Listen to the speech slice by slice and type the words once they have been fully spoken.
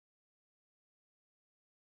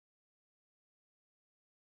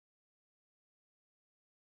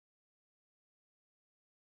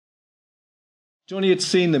Johnny had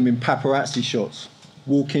seen them in paparazzi shots,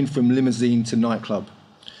 walking from limousine to nightclub.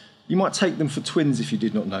 You might take them for twins if you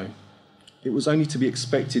did not know. It was only to be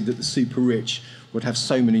expected that the super rich would have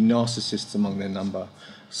so many narcissists among their number,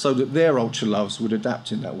 so that their ultra-loves would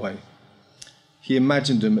adapt in that way. He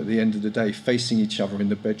imagined them at the end of the day facing each other in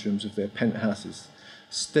the bedrooms of their penthouses,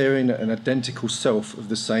 staring at an identical self of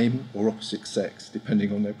the same or opposite sex,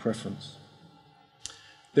 depending on their preference.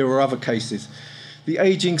 There were other cases. The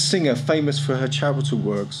ageing singer, famous for her charitable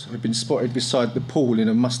works, had been spotted beside the pool in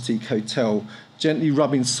a mustique hotel, gently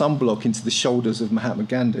rubbing sunblock into the shoulders of Mahatma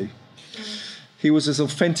Gandhi. He was as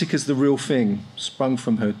authentic as the real thing, sprung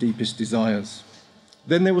from her deepest desires.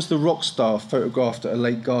 Then there was the rock star photographed at a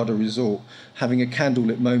Lake Garda resort, having a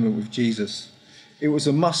candlelit moment with Jesus. It was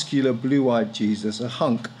a muscular, blue-eyed Jesus, a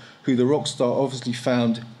hunk who the rock star obviously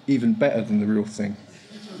found even better than the real thing.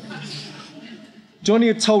 Johnny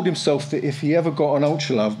had told himself that if he ever got an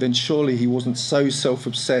ultra-love, then surely he wasn't so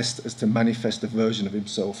self-obsessed as to manifest a version of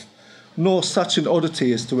himself, nor such an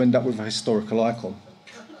oddity as to end up with a historical icon.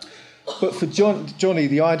 But for Johnny,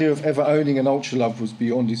 the idea of ever owning an ultra-love was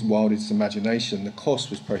beyond his wildest imagination. The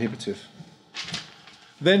cost was prohibitive.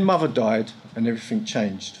 Then Mother died and everything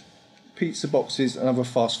changed. Pizza boxes and other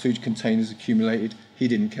fast food containers accumulated. He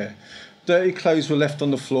didn't care. Dirty clothes were left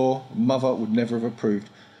on the floor. Mother would never have approved.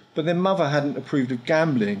 But then Mother hadn't approved of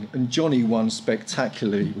gambling, and Johnny won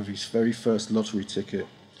spectacularly with his very first lottery ticket.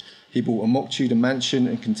 He bought a Mock Tudor mansion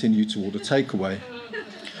and continued to order takeaway.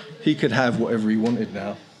 He could have whatever he wanted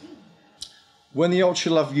now. When the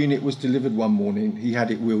ultra-love unit was delivered one morning, he had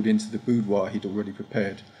it wheeled into the boudoir he'd already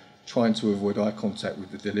prepared, trying to avoid eye contact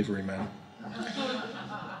with the delivery man.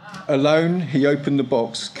 Alone, he opened the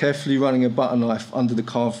box, carefully running a butter knife under the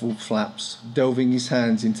cardboard flaps, delving his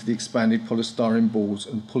hands into the expanded polystyrene balls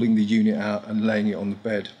and pulling the unit out and laying it on the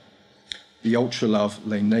bed. The ultra-love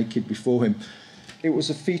lay naked before him. It was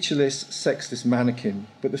a featureless, sexless mannequin,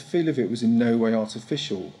 but the feel of it was in no way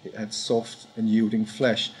artificial. It had soft and yielding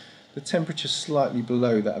flesh, the temperature slightly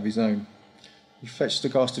below that of his own. He fetched a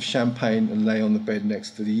glass of champagne and lay on the bed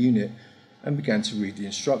next to the unit and began to read the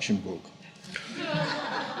instruction book.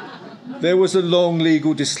 There was a long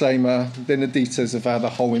legal disclaimer, then the details of how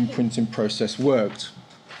the whole imprinting process worked.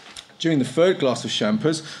 During the third glass of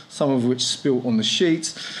champers, some of which spilt on the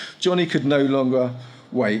sheets, Johnny could no longer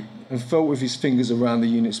wait and felt with his fingers around the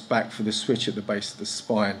unit's back for the switch at the base of the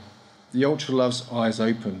spine. The ultra-love's eyes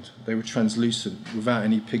opened. They were translucent, without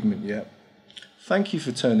any pigment yet. "Thank you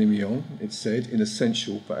for turning me on," it said, in a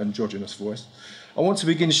sensual but androgynous voice. "I want to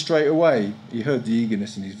begin straight away." He heard the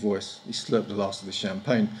eagerness in his voice. He slurped the last of the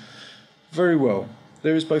champagne. "Very well.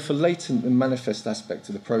 There is both a latent and manifest aspect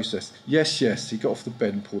to the process." Yes. He got off the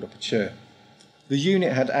bed and pulled up a chair. The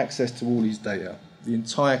unit had access to all his data, the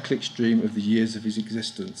entire clickstream of the years of his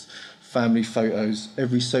existence, family photos,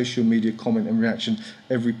 every social media comment and reaction,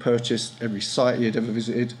 every purchase, every site he had ever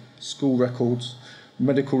visited, school records,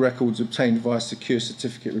 medical records obtained via secure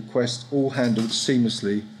certificate request, all handled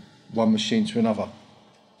seamlessly, one machine to another.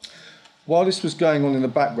 While this was going on in the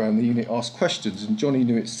background, the unit asked questions, and Johnny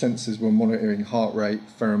knew its sensors were monitoring heart rate,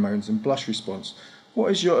 pheromones and blush response.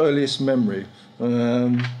 "What is your earliest memory?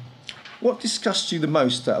 What disgusts you the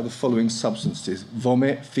most out of the following substances?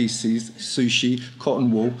 Vomit, faeces, sushi,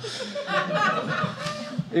 cotton wool."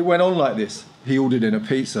 It went on like this. He ordered in a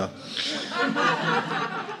pizza.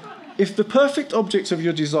 "If the perfect object of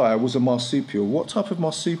your desire was a marsupial, what type of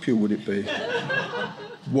marsupial would it be?"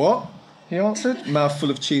 "What?" he answered,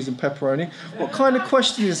 mouthful of cheese and pepperoni. "What kind of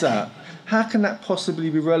question is that? How can that possibly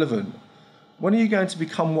be relevant? When are you going to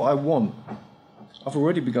become what I want? I've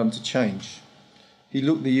already begun to change." He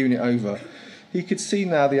looked the unit over. He could see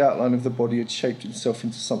now the outline of the body had shaped itself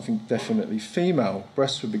into something definitely female.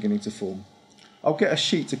 Breasts were beginning to form. "I'll get a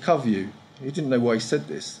sheet to cover you." He didn't know why he said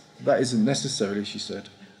this. "That isn't necessary," she said.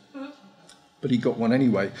 But he got one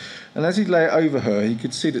anyway. And as he lay over her, he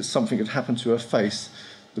could see that something had happened to her face.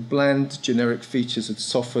 The bland, generic features had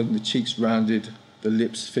softened, the cheeks rounded, the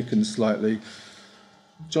lips thickened slightly.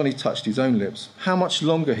 Johnny touched his own lips. "How much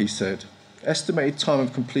longer?" he said. "Estimated time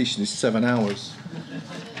of completion is 7 hours.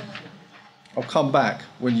 I'll come back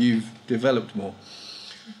when you've developed more."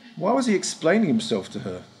 Why was he explaining himself to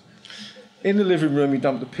her? In the living room, he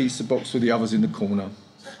dumped the pizza box with the others in the corner.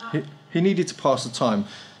 He needed to pass the time.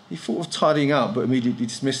 He thought of tidying up, but immediately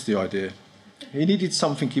dismissed the idea. He needed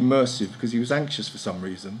something immersive because he was anxious for some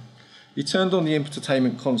reason. He turned on the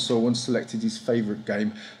entertainment console and selected his favourite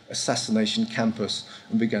game, Assassination Campus,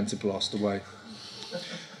 and began to blast away.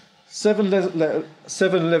 Seven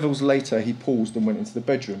levels later, he paused and went into the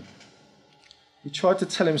bedroom. He tried to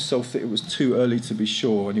tell himself that it was too early to be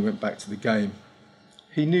sure, and he went back to the game.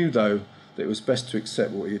 He knew, though, that it was best to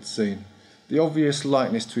accept what he had seen. The obvious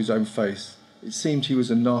likeness to his own face. It seemed he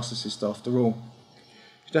was a narcissist after all.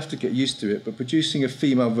 He'd have to get used to it, but producing a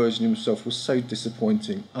female version of himself was so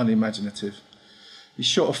disappointing, unimaginative. He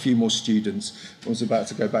shot a few more students and was about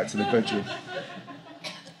to go back to the bedroom.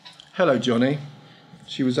 "Hello, Johnny."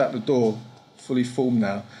 She was at the door, fully formed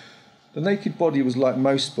now. The naked body was like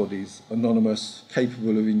most bodies, anonymous,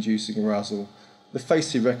 capable of inducing arousal. The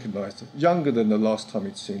face he recognised, younger than the last time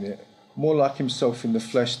he'd seen it, more like himself in the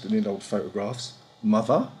flesh than in old photographs.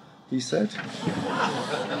 "Mother?" he said.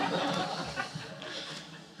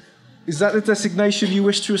 "Is that the designation you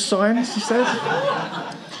wish to assign?" she said.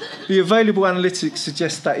 "The available analytics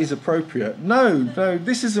suggest that is appropriate." No,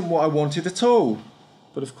 this isn't what I wanted at all."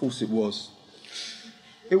 But of course it was.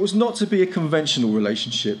 It was not to be a conventional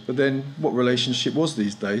relationship, but then what relationship was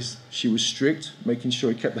these days? She was strict, making sure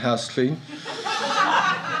he kept the house clean.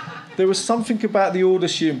 There was something about the order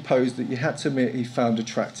she imposed that you had to admit he found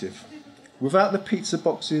attractive. Without the pizza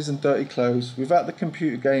boxes and dirty clothes, without the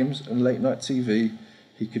computer games and late night TV,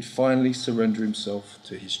 he could finally surrender himself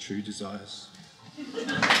to his true desires.